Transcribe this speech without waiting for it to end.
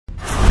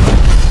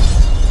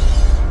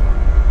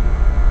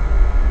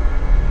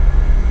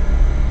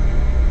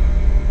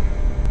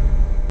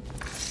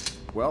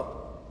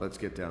let's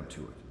get down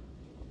to it.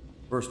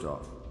 First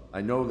off,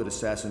 I know that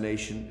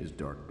assassination is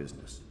dark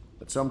business,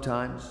 but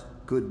sometimes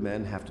good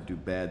men have to do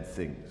bad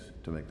things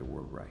to make the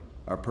world right.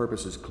 Our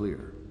purpose is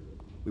clear.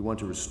 We want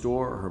to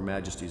restore Her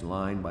Majesty's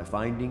line by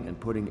finding and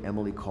putting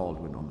Emily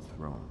Kaldwin on the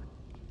throne.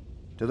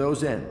 To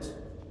those ends,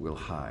 we'll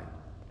hide,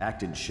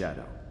 act in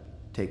shadow,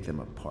 take them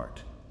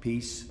apart,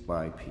 piece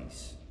by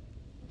piece.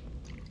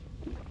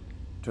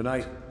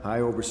 Tonight,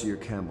 High Overseer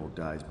Campbell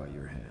dies by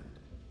your hand.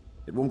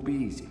 It won't be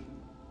easy.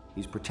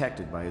 He's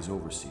protected by his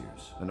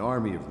overseers, an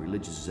army of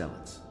religious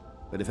zealots.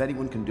 But if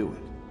anyone can do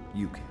it,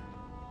 you can.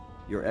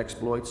 Your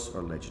exploits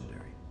are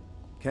legendary.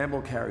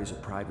 Campbell carries a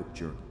private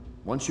journal.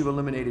 Once you've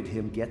eliminated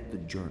him, get the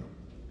journal,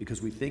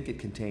 because we think it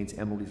contains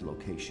Emily's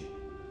location.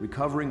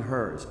 Recovering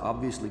her is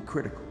obviously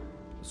critical,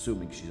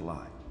 assuming she's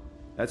alive.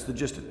 That's the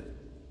gist of it.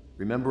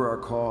 Remember our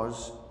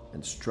cause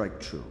and strike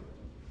true.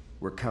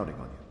 We're counting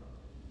on you.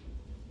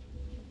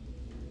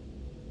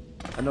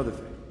 Another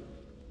thing.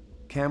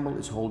 Campbell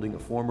is holding a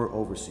former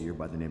overseer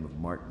by the name of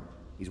Martin.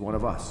 He's one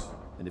of us,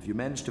 and if you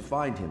manage to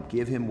find him,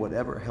 give him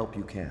whatever help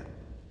you can.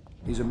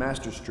 He's a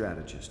master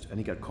strategist, and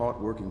he got caught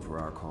working for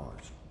our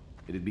cause.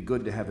 It'd be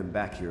good to have him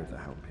back here at the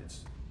Hound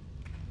Pits.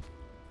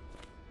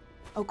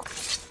 Oh,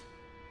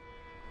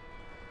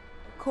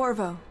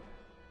 Corvo.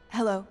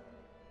 Hello.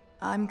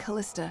 I'm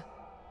Callista.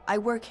 I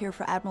work here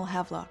for Admiral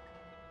Havelock.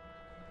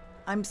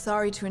 I'm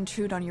sorry to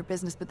intrude on your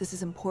business, but this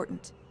is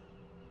important.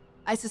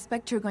 I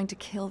suspect you're going to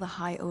kill the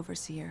High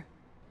Overseer.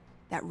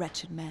 That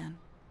wretched man.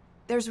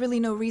 There's really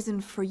no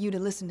reason for you to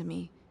listen to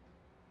me,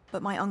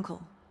 but my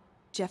uncle,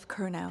 Jeff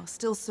Curnow,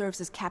 still serves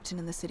as captain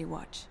in the City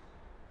Watch.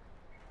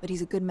 But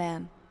he's a good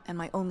man, and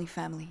my only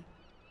family.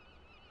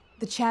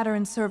 The chatter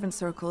in servant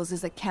circles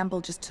is that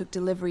Campbell just took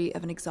delivery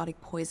of an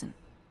exotic poison,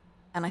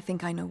 and I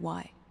think I know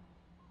why.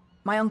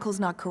 My uncle's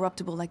not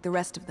corruptible like the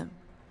rest of them.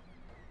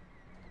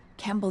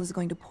 Campbell is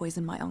going to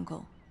poison my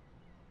uncle.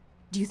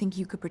 Do you think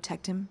you could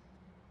protect him?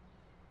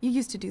 You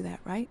used to do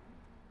that, right?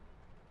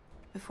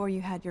 Before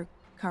you had your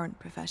current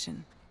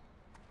profession.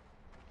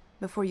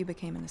 Before you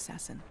became an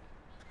assassin.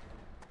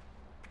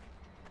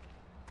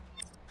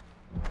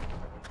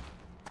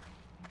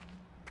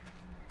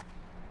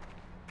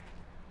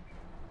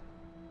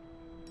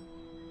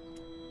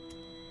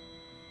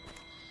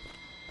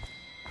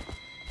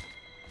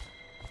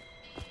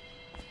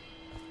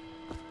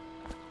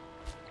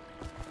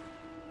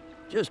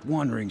 Just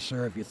wondering,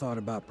 sir, if you thought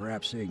about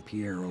perhaps seeing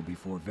Piero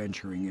before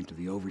venturing into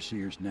the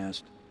Overseer's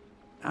nest.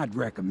 I'd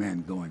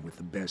recommend going with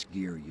the best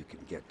gear you can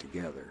get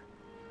together.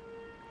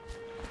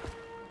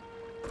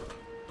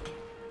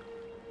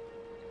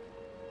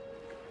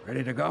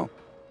 Ready to go?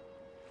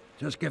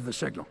 Just give the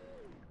signal.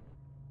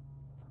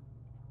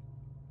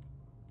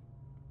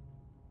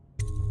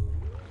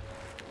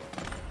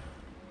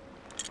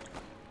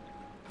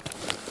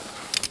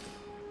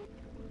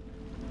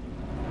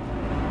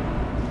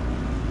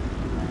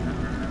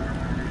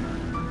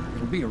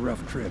 It'll be a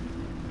rough trip.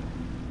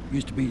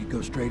 Used to be to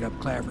go straight up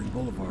Clavering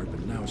Boulevard, but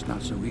now it's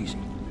not so easy.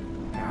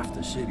 Half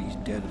the city's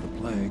dead of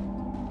the plague.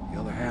 The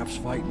other half's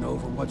fighting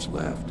over what's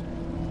left.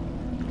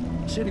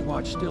 City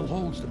Watch still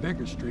holds the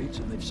bigger streets,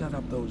 and they've set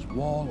up those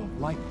wall of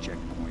light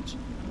checkpoints.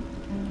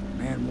 A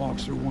man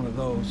walks through one of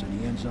those, and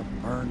he ends up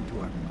burned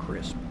to a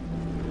crisp.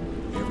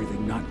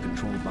 Everything not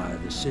controlled by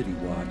the City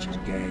Watch is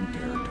gang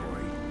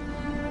territory.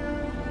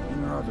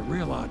 And there are the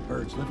real odd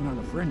birds living on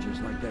the fringes,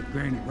 like that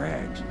Granny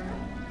Rags.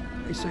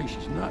 They say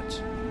she's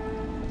nuts.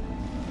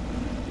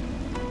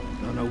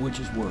 Don't know which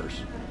is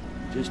worse.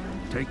 Just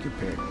take your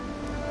pick.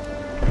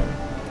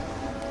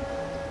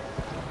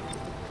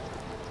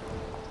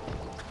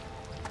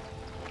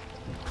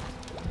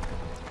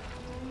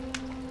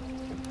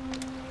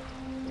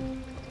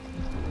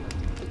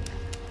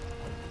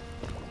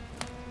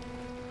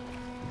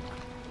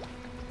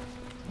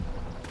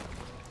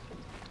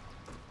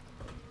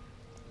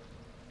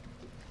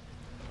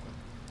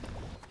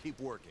 Keep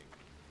working.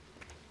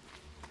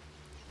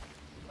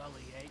 Well,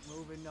 he ain't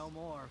moving no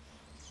more.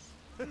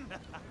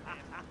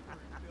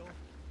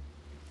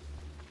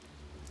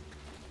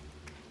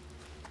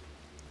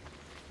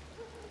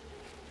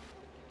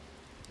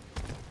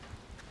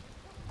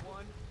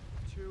 One,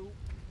 two,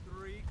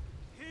 three,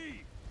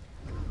 heave!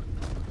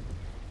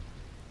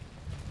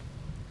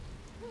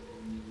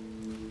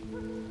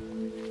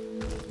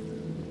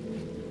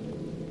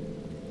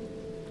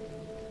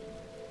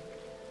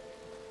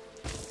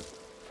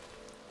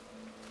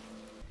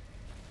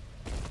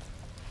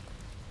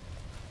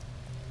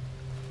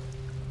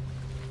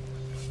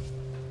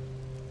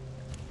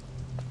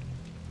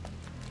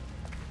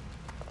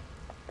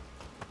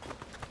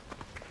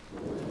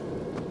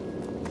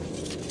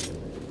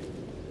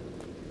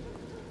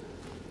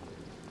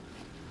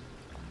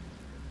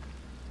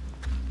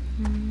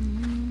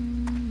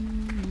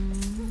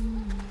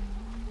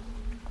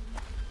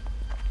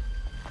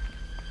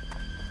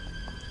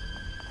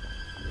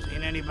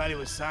 Seen anybody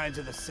with signs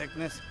of the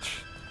sickness?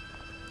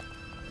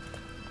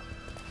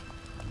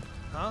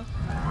 Huh?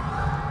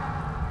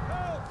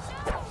 Help!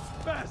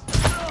 Best!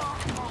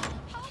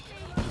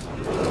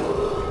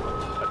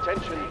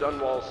 Attention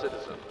Dunwall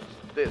citizens.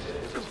 This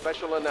is a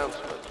special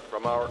announcement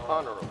from our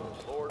Honorable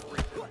Lord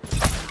Regent.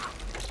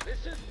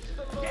 This is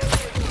the Lord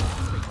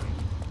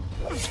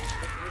Regent.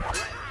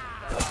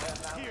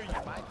 Here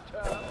you My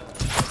term,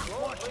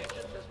 Lord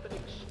Regent has been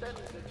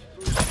extended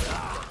through the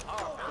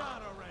arm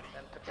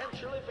and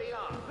potentially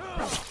beyond.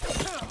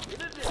 In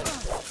addition,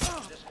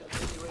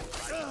 discontinuing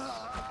rights,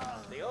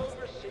 the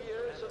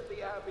overseers of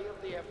the Abbey of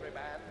the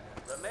Everyman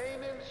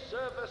remain in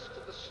service to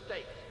the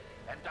state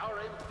and are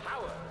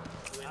empowered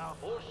to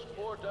enforce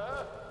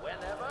order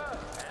whenever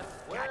and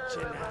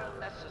wherever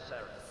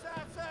necessary.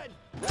 Assassin!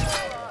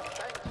 There are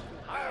thanks to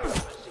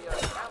Overseer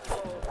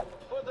Campbell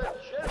for the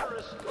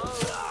generous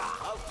loan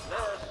of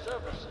their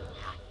services.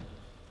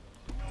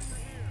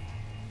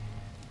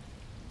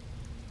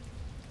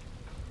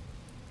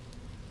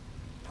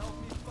 Help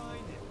me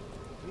find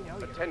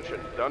it. Attention,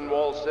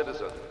 Dunwall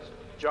citizens.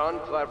 John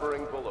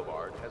Clavering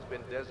Boulevard has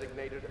been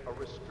designated a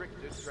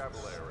restricted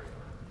travel area.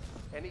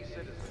 Any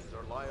citizens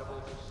are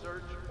liable to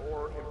search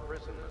or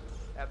imprisonment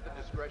at the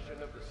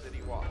discretion of the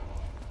City Watch.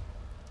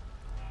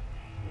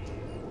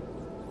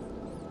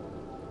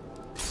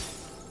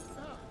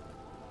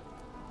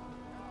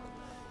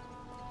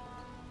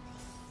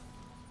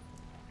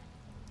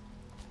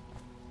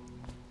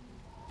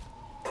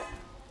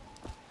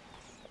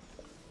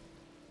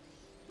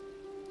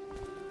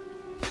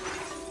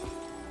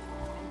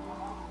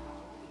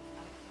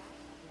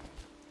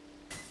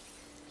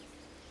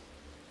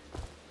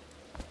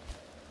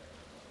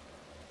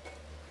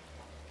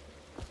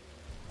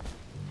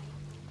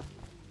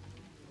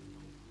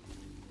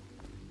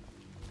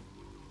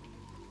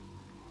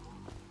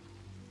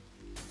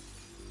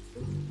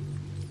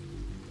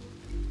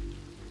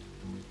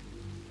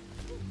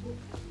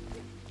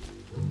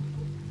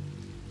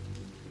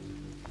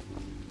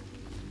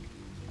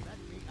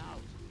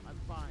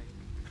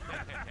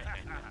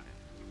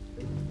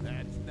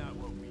 That's not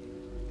what we do.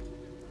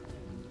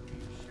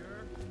 You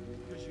sure?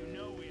 Because you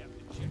know we have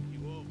to check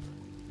you over.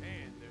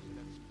 And there's an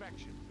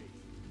inspection fee.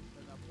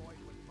 There's a point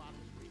with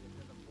Bottle Street and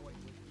there's a point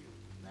with you.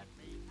 Let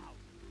me out.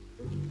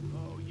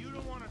 Oh, you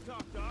don't want to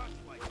talk to us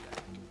like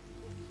that.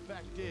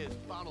 Fact is,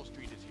 Bottle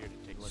Street is here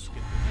to take. Let's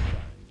get this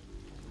done.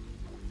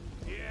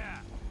 Yeah,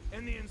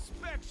 and the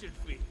inspection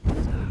fee.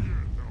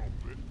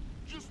 Help it.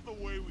 Just the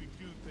way we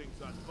do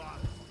things on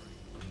Bottle Street.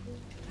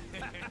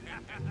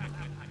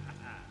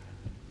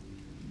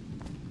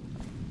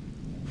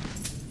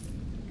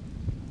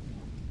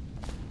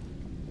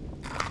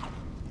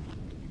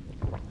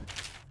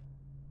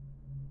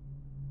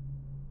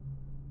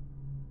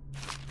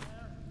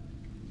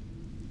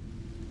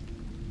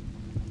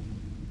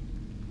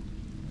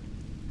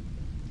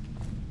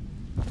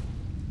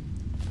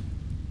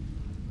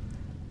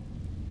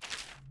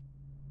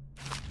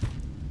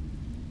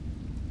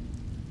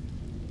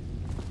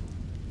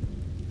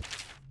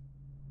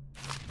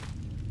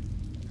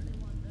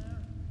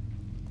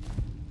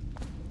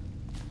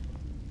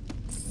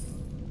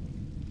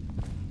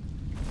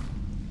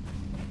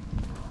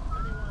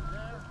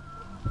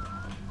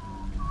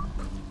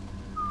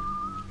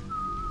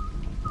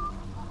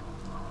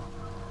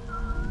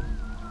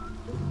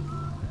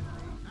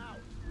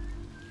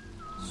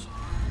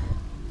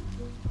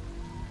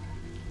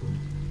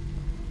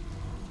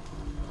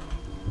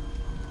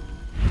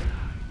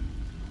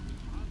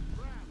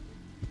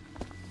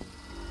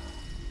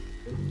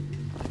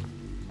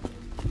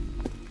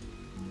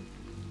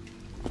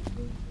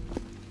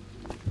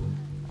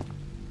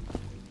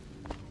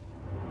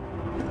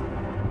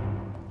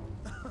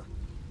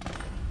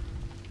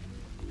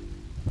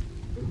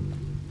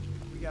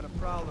 Got a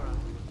prowler on.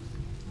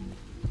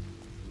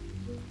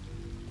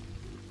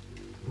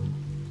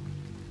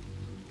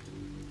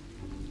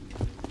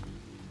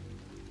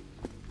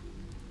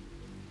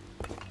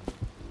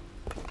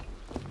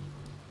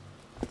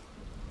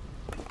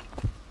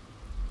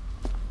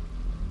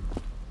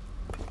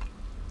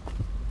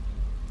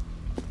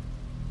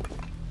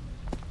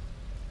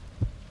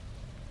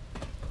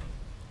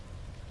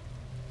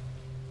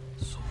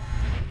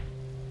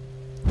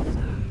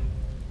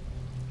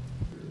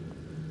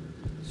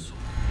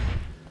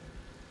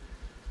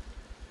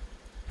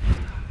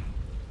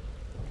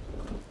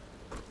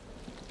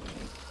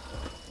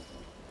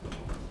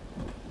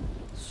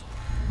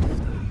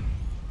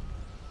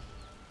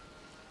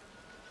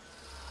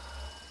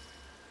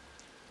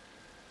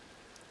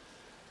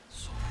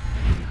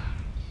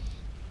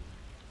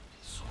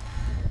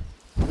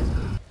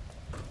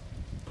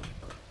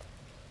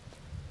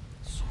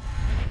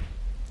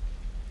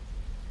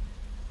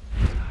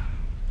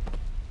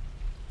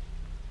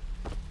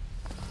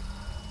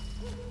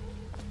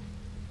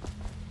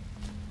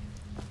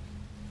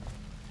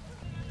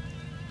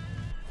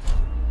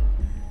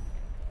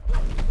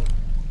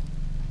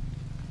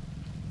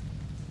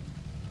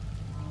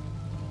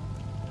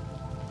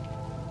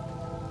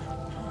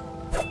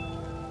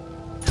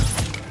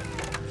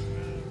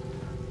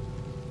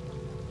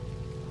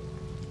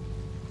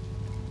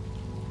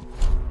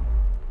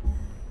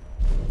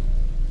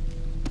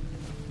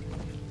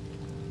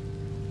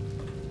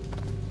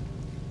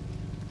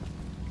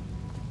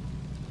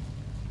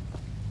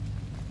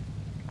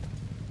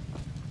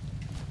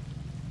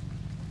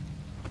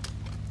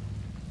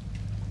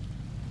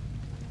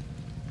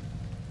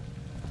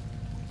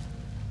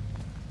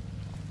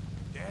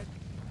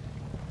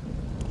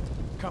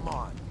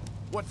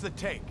 What's the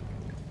take?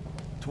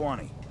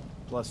 20,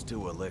 plus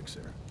 2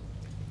 elixir.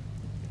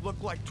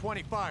 Looked like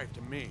 25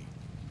 to me.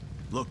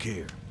 Look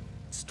here.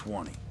 It's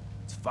 20.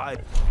 It's 5.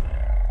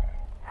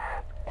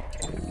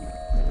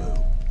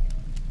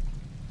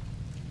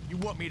 You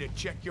want me to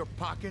check your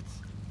pockets?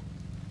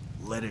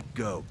 Let it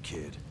go,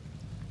 kid.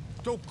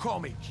 Don't call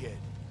me kid.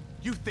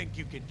 You think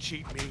you can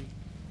cheat me?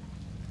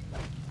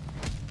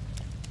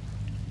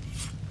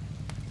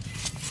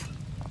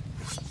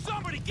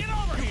 Somebody get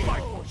over here!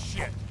 Fight for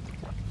shit!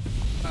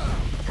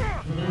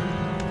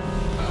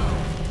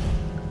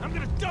 I'm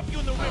gonna dump you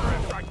in the river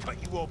after I cut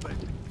you open!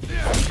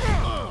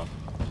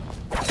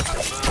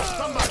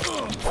 Somebody!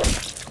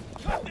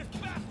 Cut this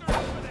bastard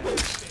over the head!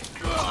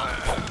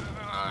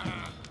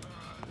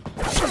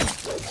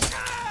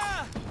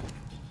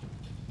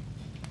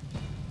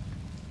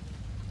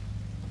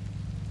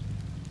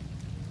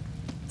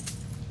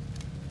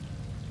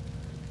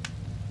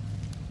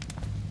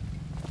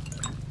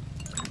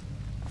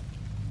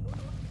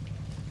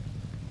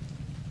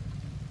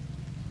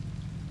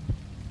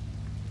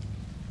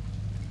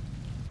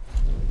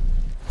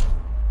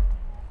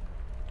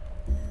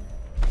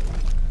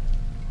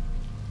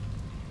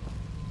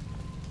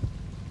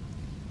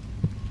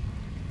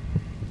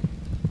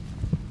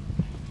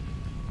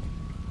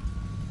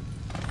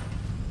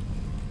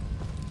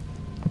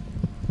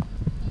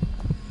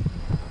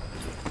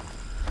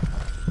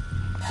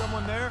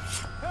 Someone there?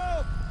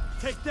 Help!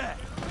 Take that!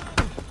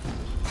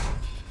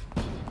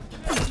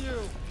 Get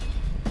you!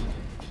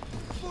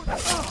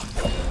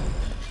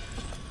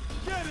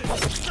 Get it!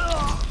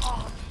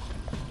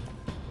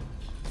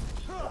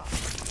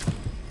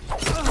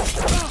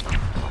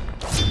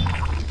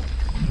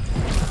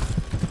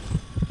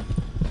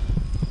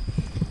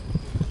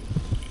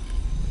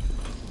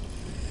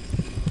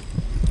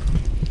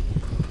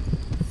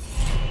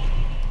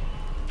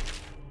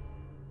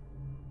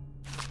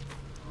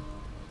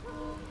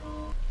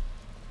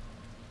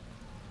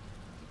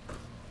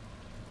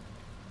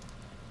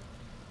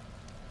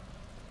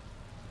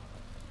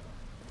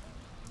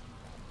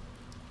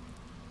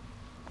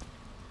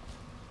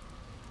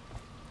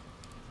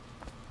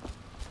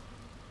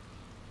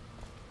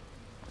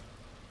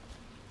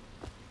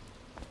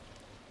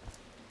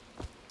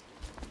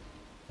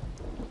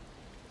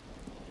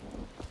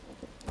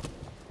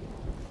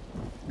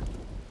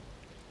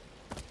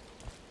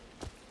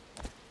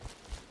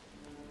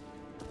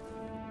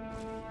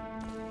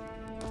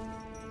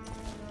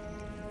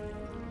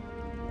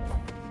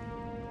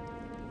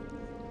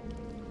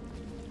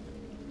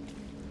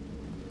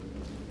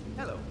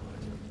 Hello.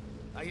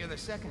 I hear the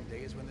second day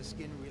is when the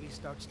skin really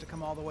starts to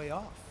come all the way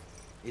off.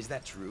 Is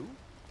that true?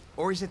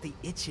 Or is it the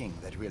itching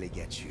that really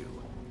gets you?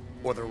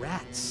 Or the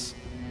rats?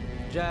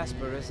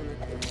 Jasper, isn't it?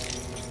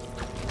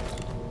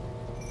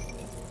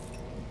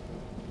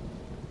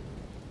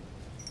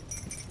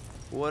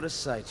 What a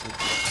sight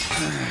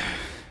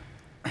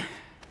you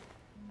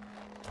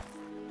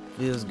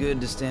Feels good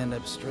to stand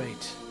up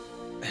straight.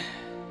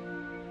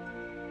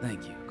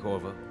 Thank you,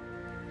 Corvo.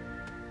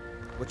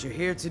 What you're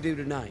here to do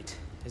tonight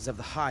is of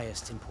the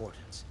highest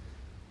importance.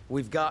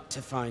 We've got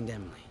to find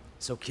Emily,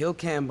 so kill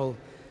Campbell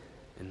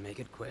and make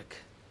it quick.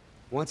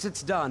 Once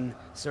it's done,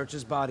 search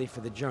his body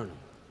for the journal,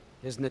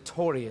 his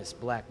notorious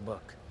black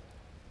book,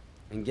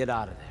 and get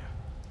out of there.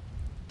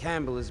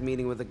 Campbell is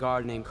meeting with a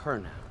guard named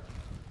Curnow,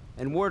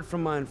 and word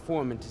from my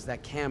informant is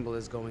that Campbell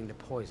is going to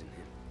poison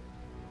him.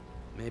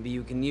 Maybe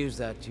you can use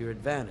that to your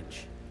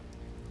advantage.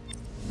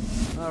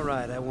 All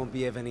right, I won't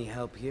be of any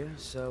help here,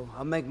 so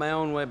I'll make my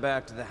own way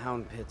back to the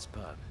Hound Pits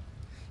pub.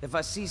 If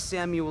I see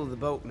Samuel the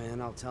boatman,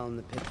 I'll tell him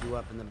to pick you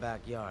up in the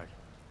backyard,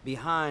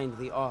 behind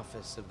the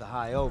office of the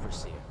High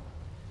Overseer.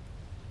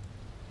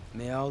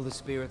 May all the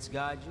spirits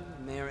guide you,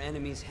 and may our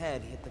enemy's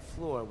head hit the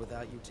floor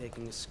without you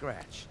taking a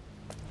scratch.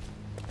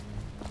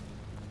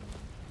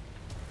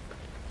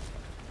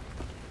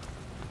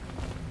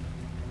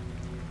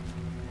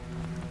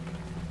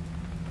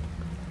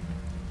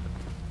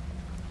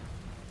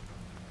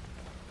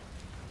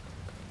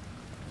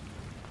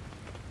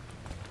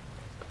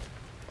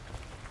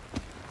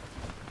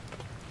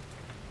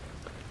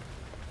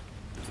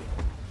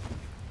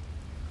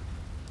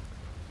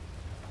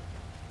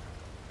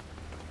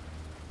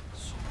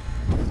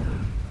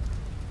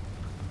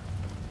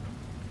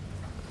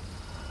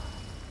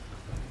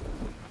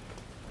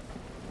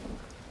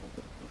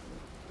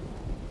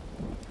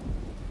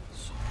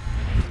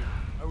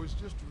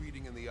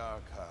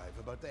 Archive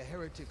about the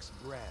Heretic's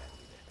brand.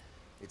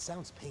 It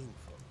sounds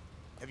painful.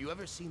 Have you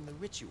ever seen the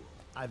ritual?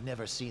 I've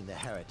never seen the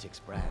Heretic's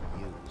brand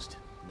used.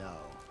 No,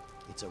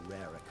 it's a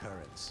rare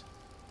occurrence.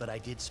 But I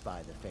did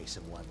spy the face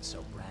of one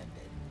so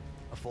branded.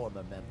 A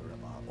former member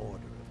of our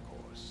order,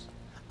 of course.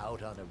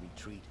 Out on a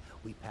retreat,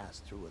 we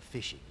passed through a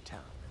fishing town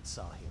and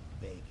saw him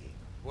begging.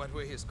 What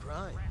were his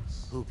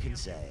crimes? Who can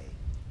say?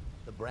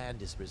 The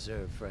brand is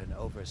reserved for an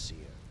overseer,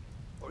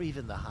 or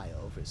even the High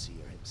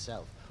Overseer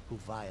himself, who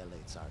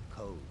violates our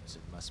codes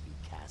and must be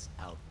cast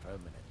out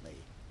permanently.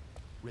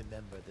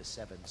 Remember the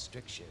 7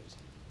 strictures,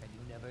 and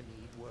you never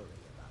need worry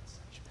about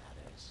such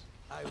matters.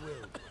 I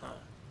will.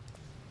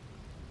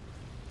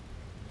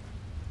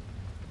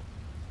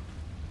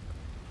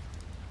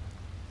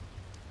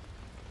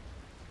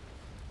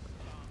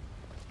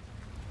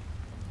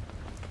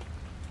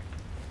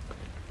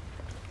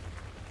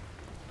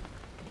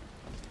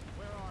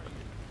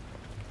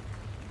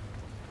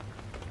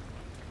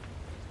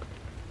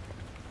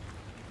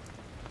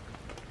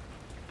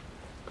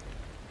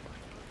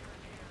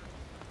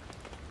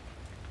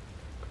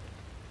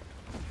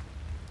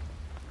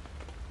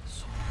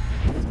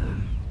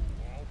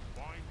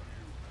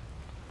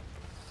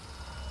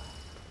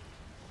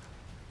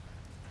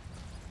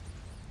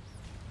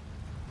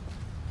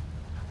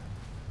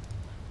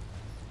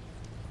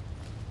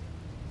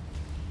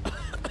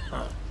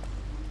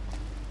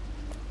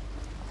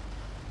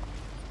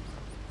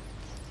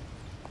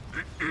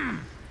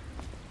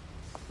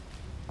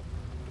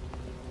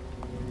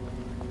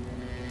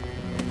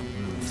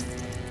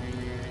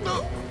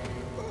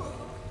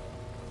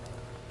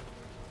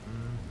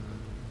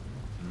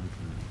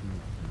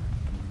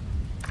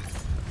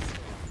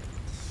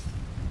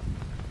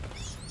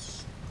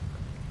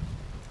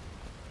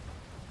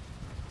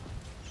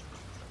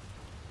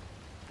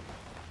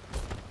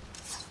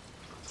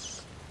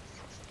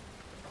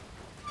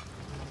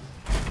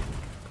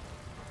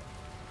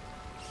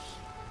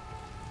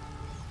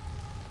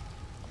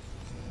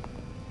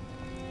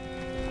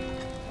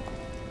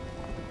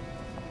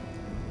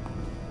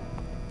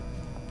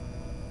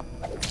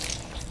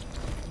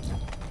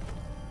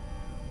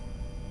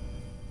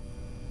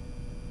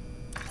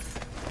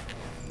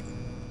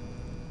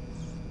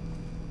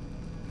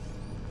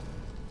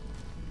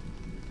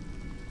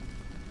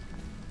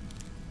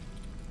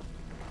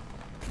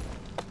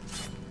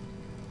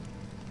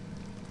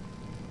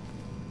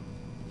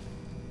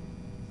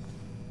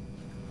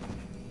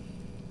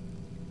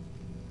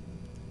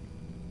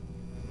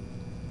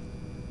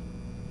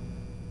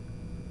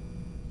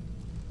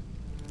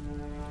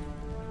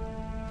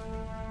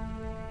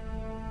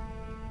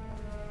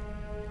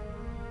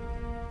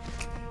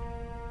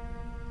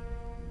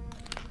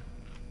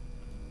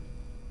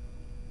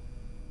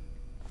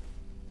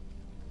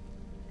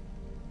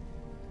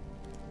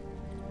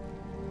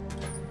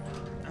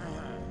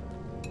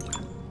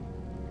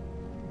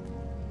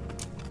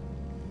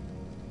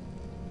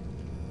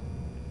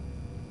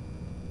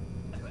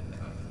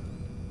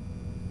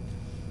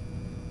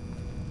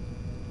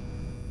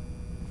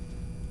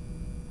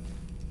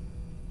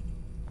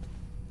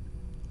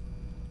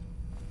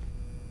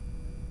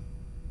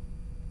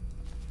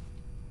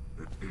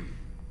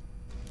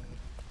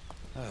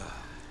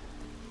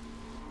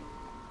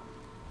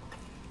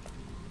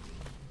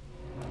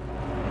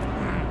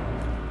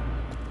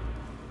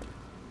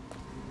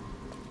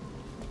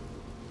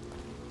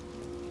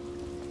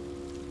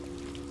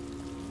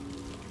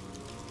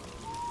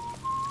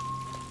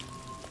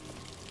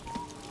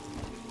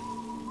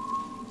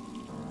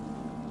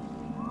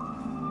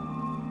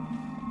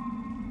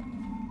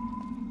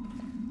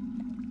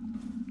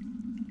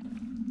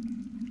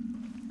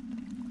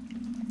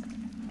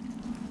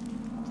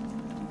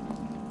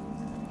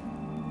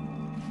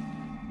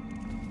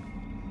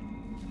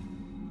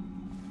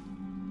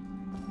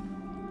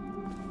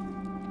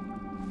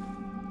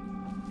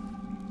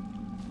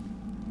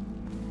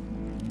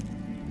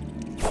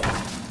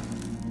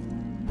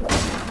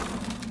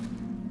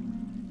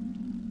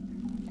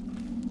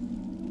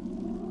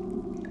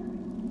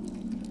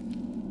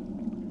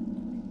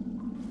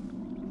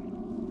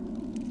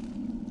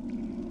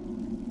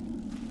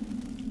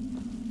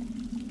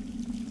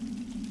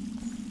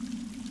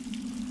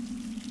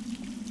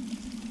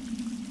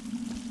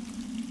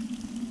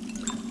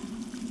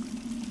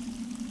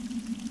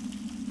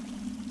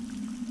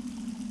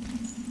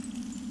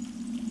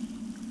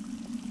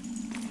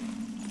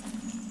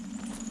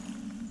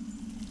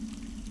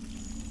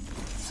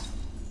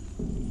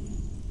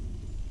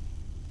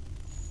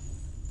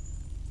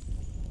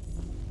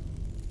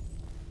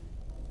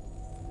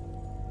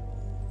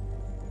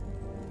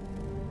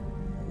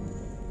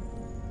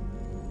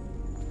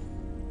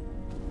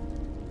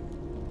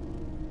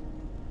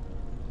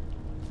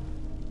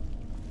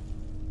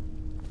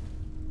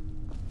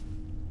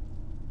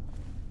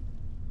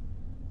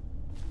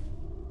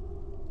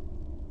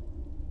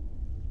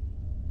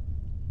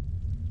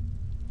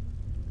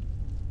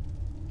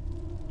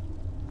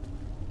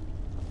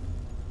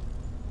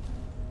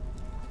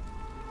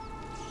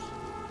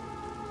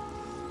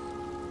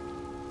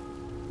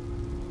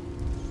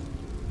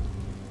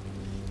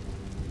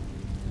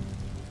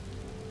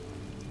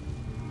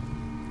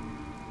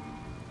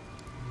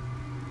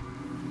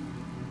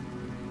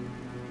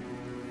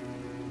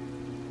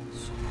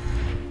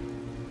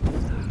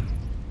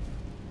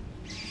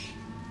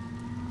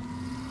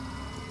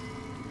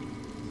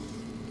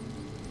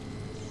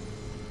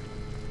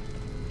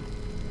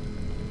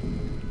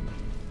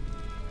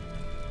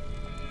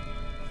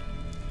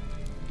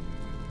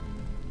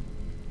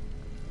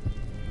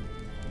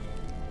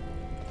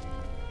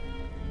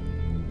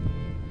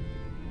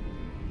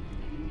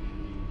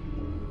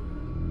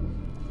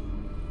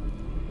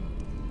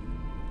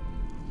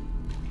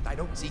 I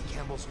don't see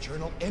Campbell's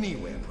journal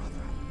anywhere,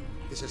 brother.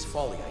 This is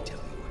folly, I tell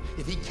you.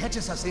 If he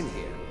catches us in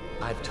here...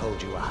 I've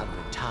told you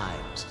 100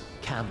 times.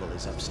 Campbell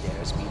is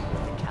upstairs meeting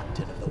with the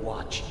captain of the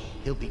watch.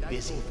 He'll be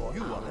busy for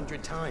you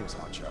 100 times,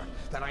 Archer,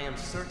 that I am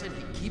certain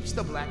he keeps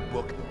the Black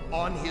Book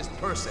on his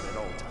person at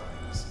all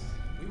times.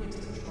 We went to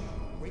the trouble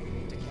of breaking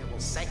into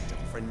Campbell's sanctum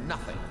for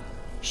nothing.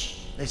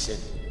 Shh, listen.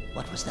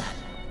 What was that?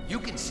 You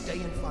can stay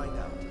and find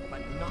out,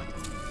 but not...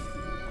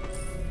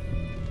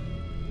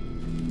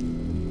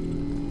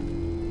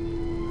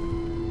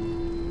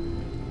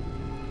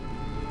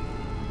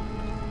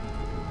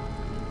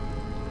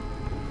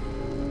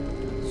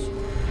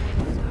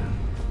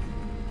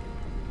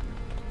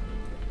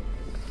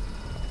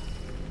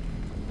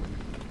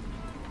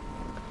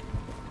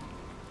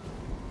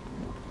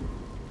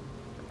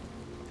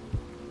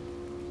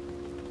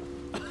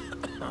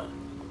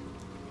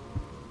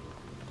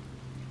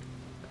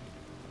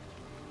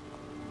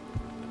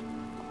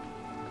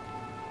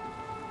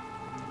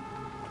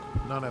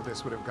 None of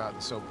this would have gotten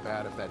so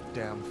bad if that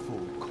damn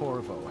fool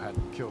Corvo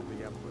hadn't killed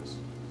the Empress.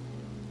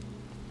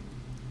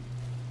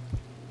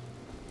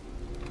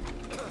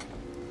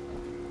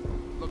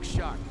 Look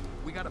sharp.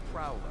 We got a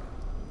prowler.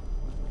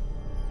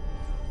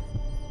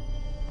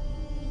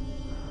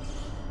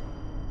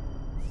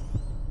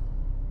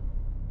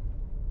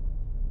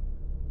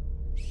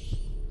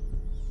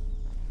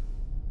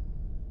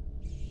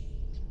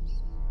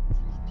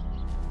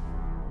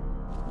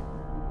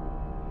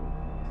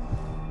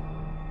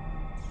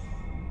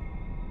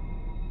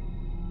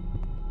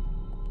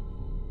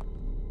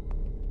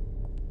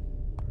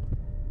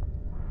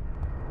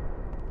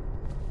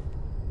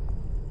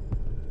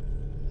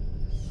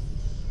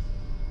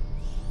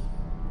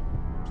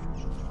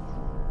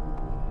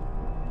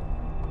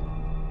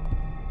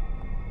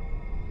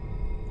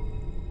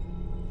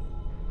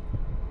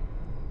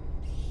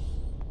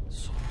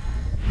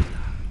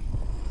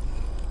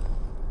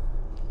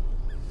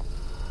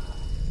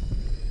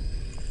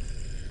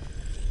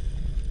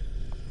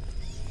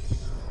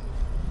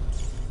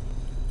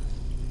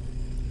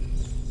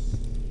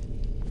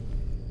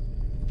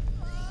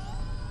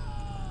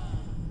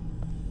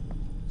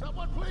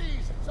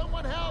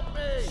 Someone help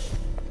me!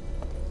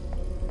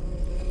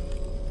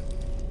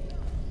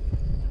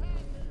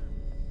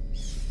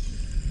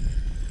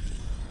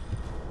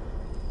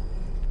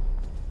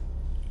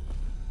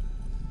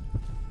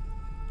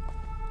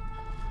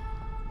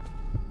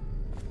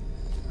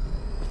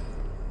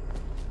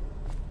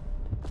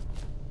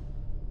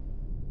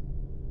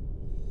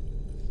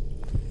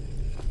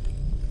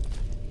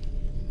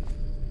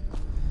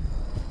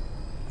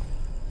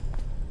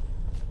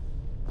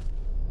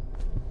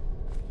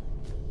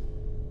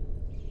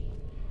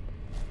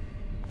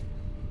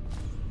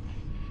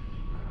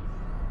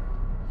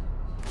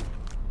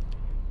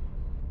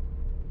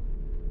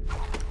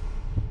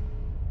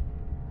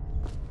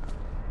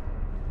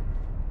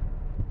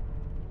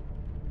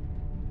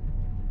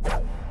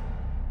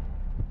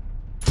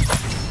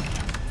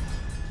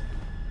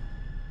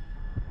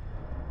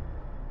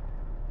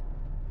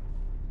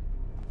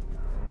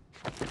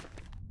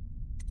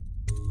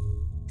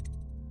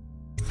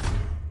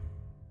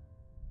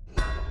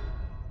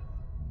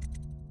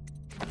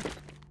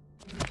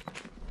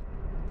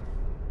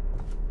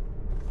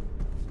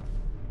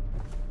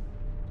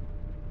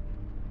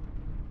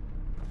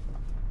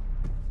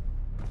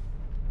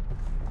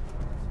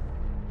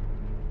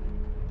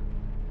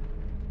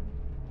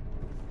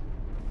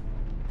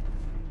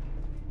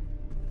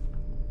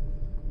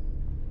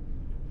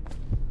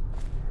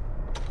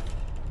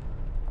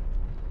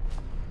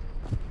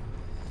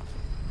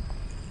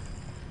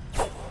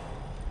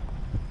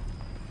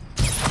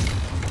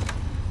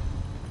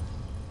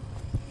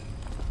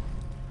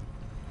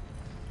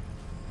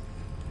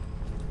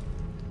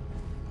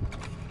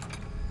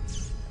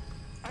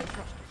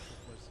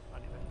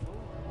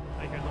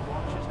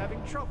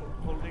 Trouble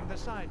holding the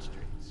side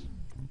streets.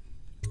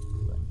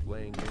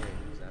 Playing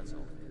games, that's all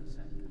it is.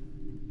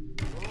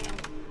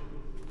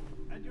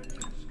 Oh, and your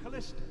name's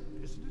Callista,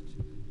 isn't it?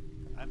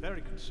 I'm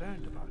very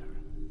concerned about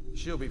her.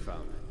 She'll be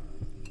found.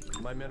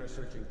 My men are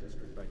searching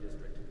district by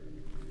district.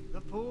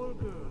 The poor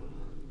girl.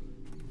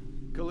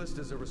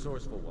 Callista's a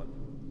resourceful one.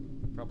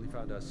 Probably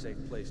found a safe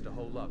place to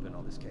hole up in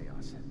all this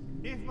chaos.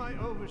 If my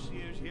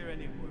overseers hear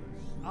any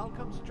words, I'll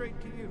come straight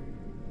to you.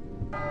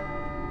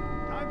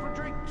 Time for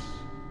drinks.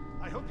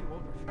 I hope you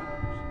won't refuse.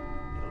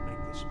 It'll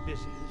make this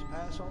business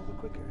pass all the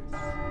quicker.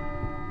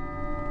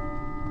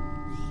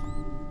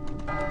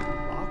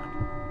 Locked?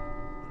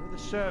 One of the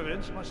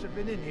servants must have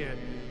been in here.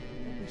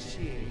 Let me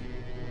see.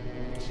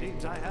 It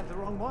seems I have the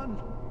wrong one.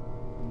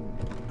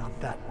 Not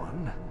that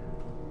one.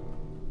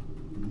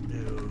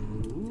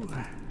 No.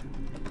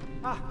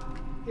 Ah,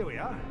 here we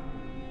are.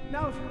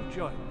 Now if you'll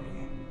join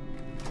me.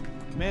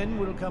 Men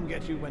will come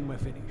get you when we're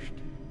finished.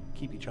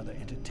 Keep each other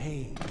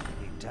entertained in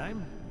the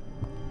meantime.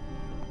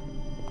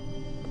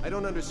 I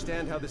don't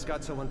understand how this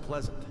got so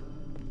unpleasant.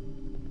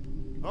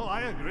 Oh,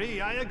 I agree.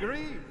 A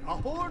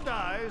whore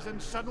dies and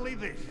suddenly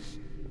this.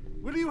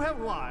 Will you have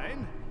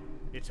wine?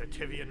 It's a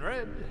Tivian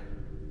red.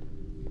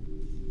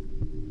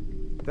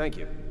 Thank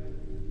you.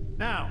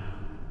 Now,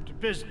 to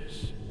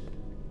business.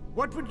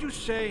 What would you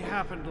say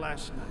happened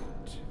last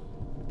night?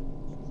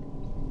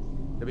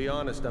 To be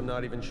honest, I'm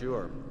not even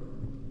sure.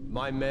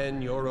 My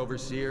men, your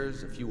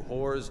overseers, a few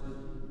whores,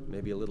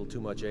 maybe a little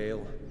too much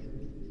ale.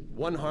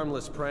 One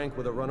harmless prank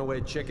with a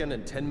runaway chicken,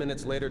 and 10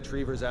 minutes later,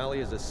 Trevor's Alley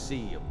is a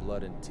sea of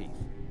blood and teeth.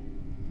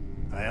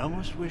 I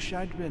almost wish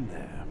I'd been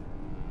there.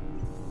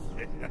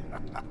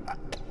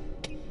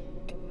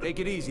 Take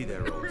it easy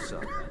there, old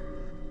son.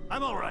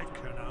 I'm all right,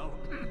 Curnow.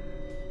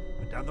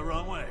 Went down the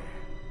wrong way.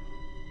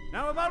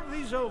 Now about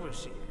these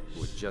overseers.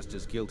 We're just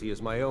as guilty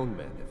as my own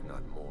men, if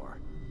not more.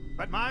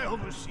 But my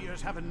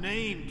overseers have a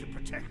name to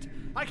protect.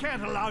 I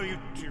can't allow you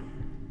to...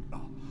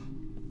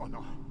 Oh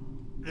no.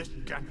 This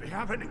can't be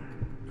happening.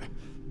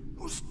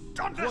 Who's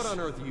done this? What on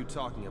earth are you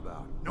talking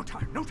about? No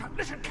time.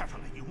 Listen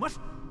carefully. You must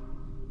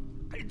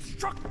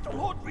instruct the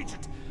Lord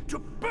Regent to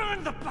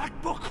burn the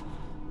Black Book.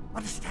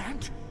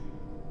 Understand?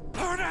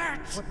 Burn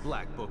it! What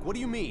Black Book? What do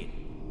you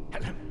mean?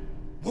 Tell him.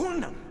 Warn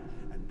them.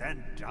 And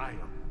then die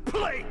of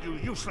plague, you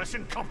useless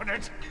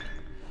incompetent.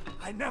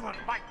 I never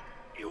liked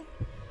you.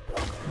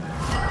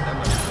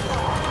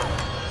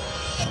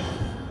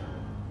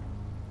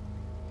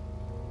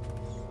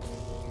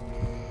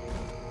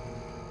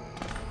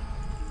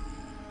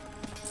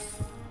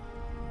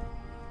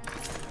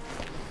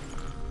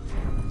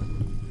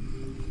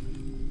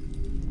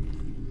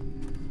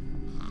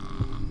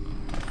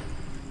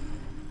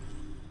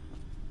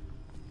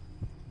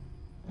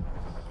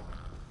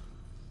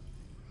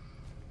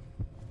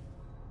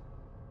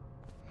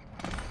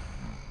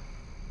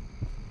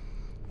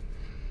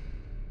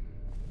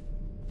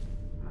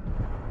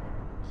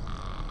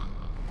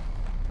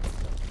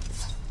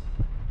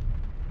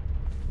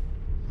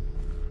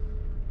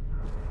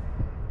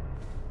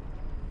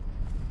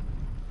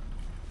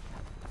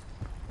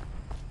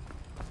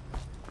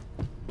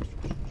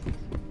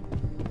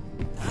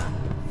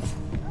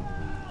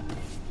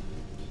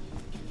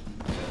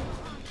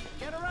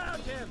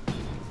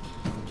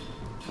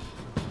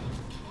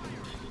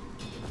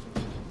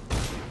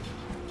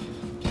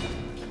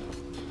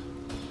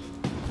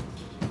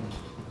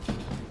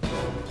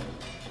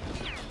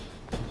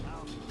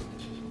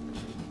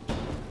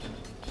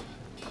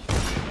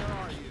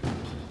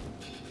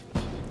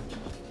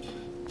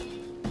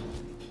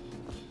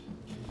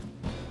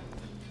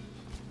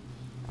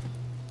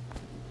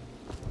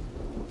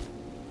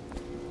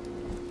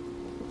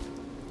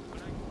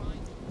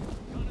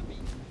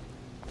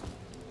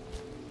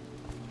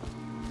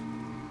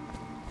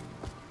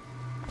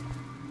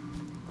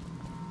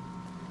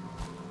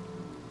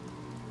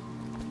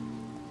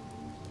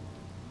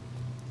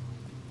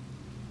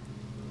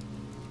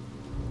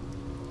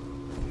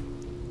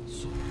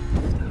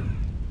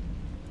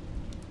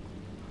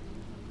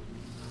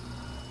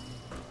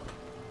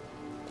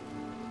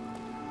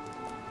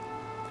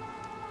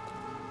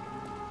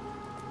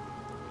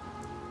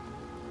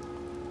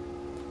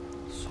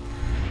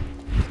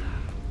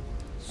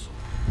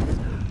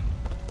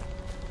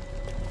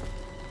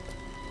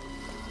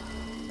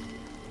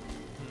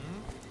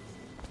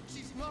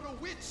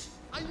 Witch!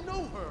 I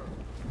know her!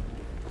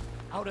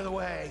 Out of the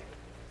way.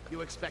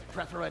 You expect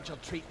preferential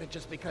treatment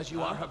just because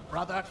you are her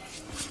brother?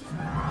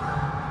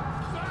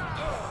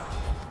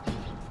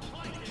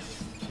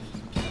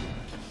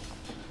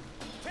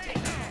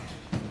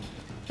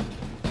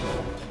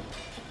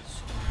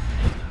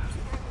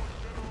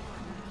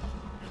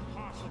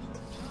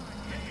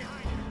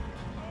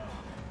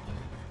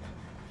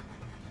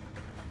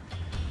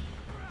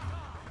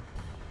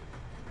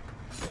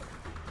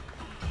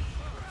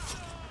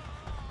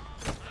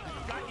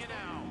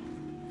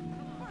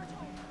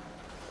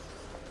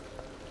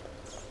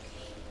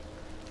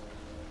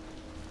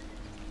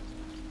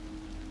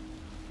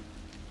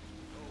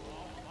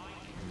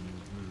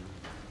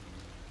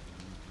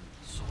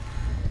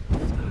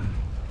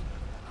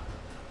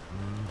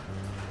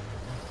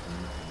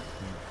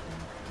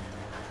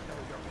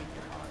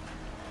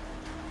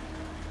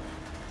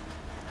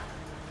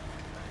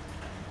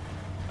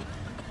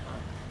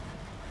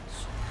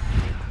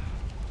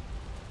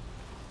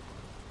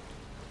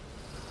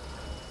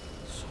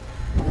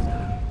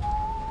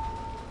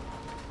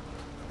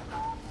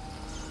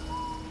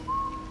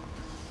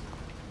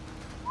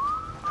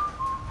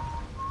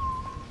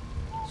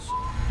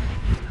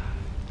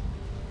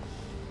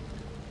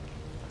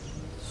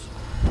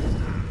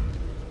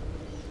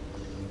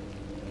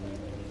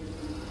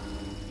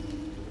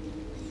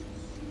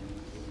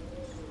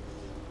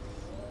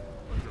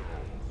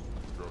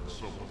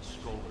 Someone's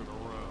skulking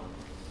around.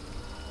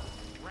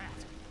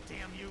 Rat,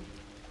 damn you.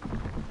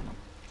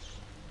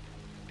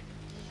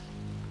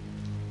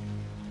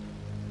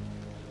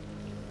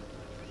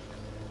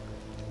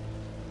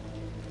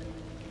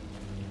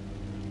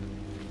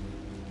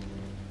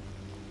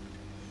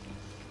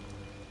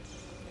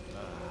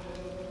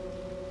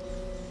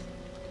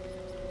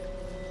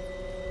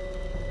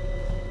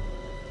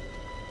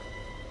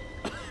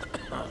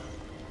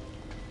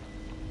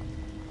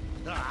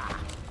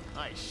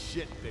 My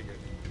shit bigger.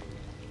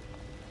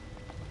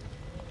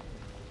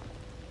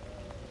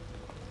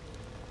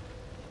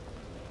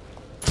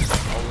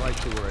 I'll write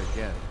to her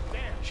again.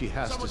 She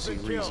has to see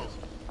reason.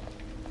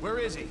 Where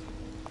is he?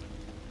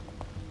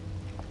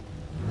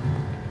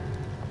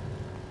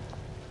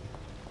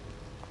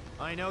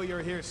 I know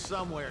you're here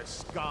somewhere,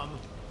 scum.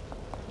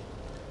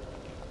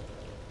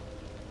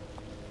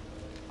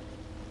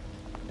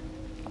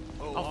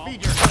 I'll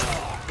feed your...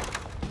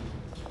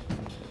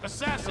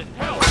 Assassin,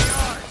 help!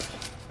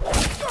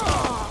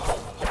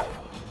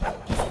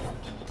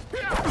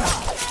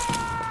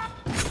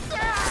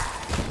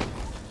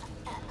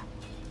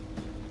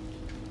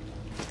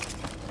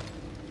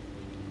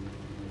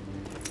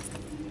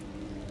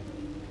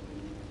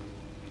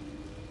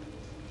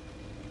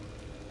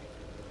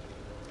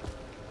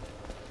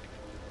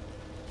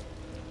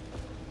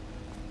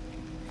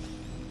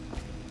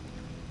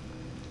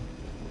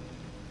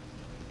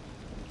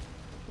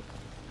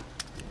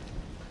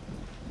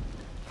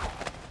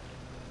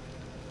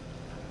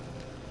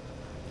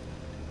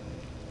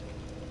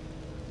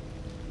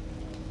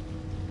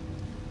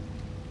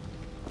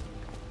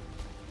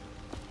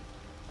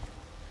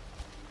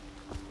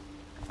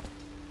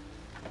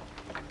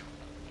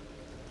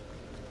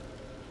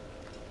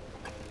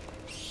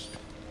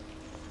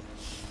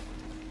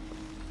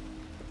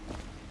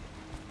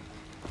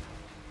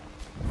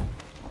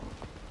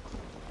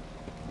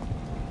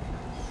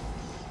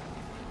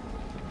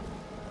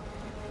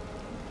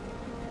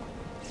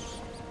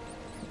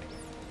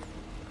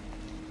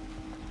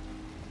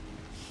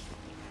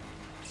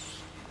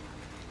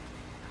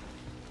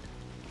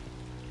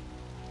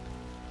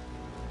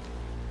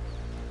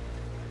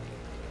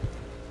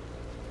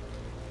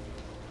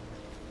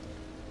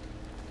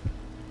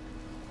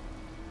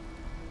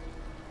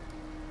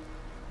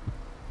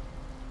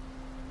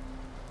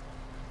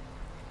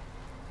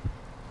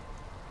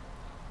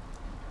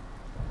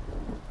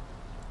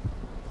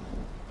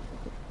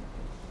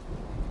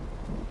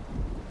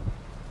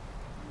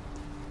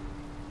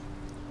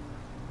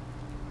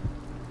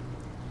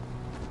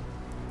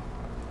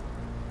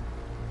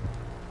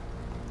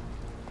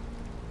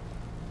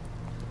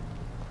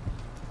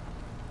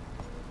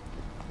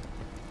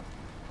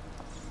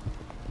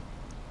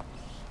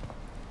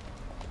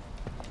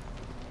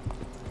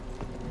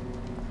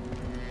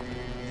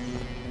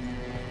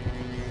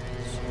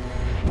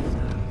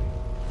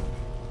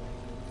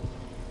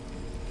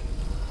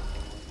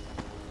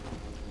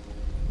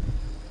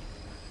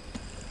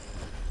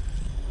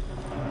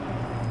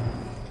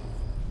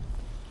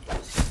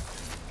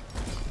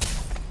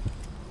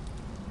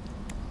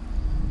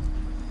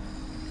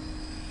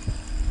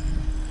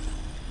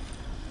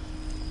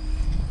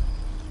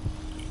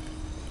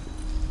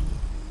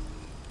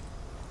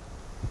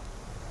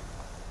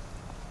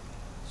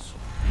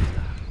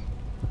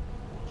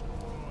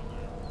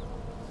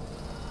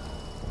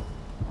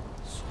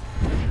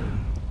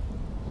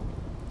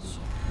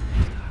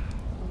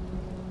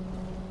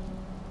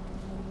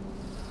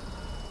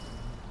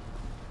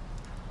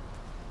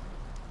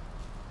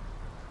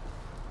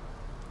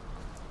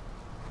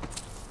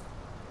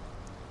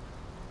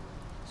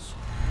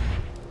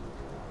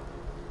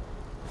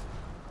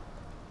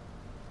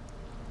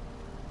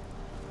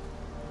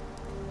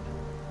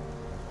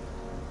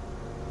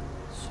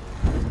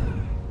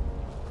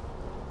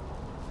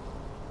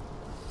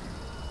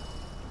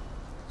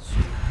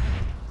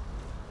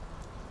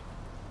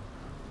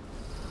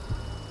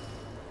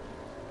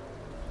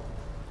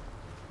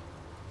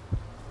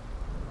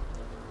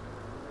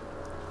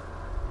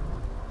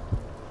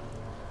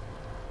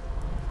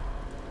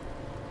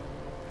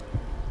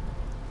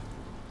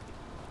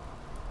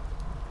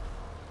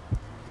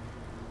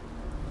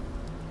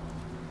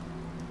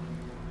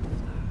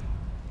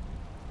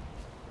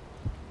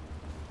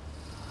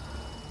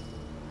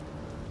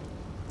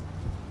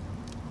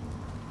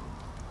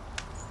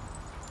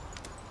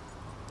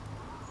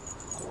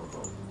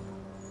 Corvo.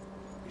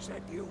 Is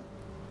that you?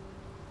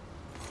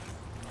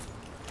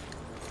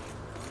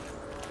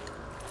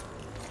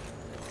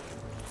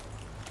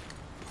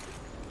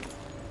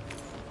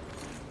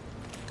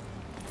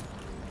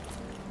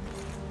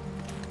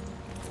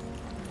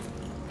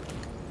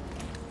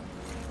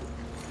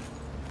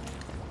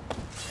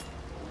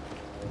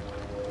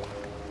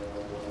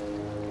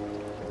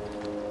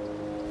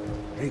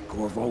 Hey,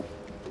 Corvo.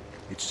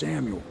 It's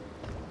Samuel.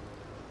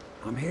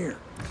 I'm here.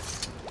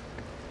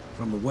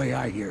 From the way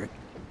I hear it,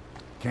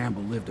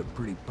 Campbell lived a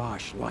pretty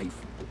posh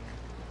life.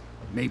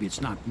 Maybe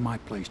it's not my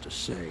place to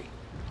say,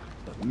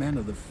 but men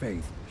of the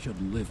faith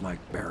shouldn't live like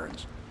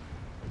barons.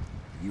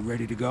 You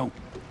ready to go?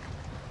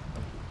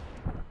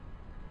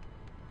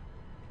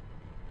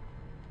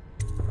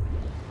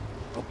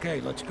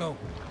 Okay, let's go.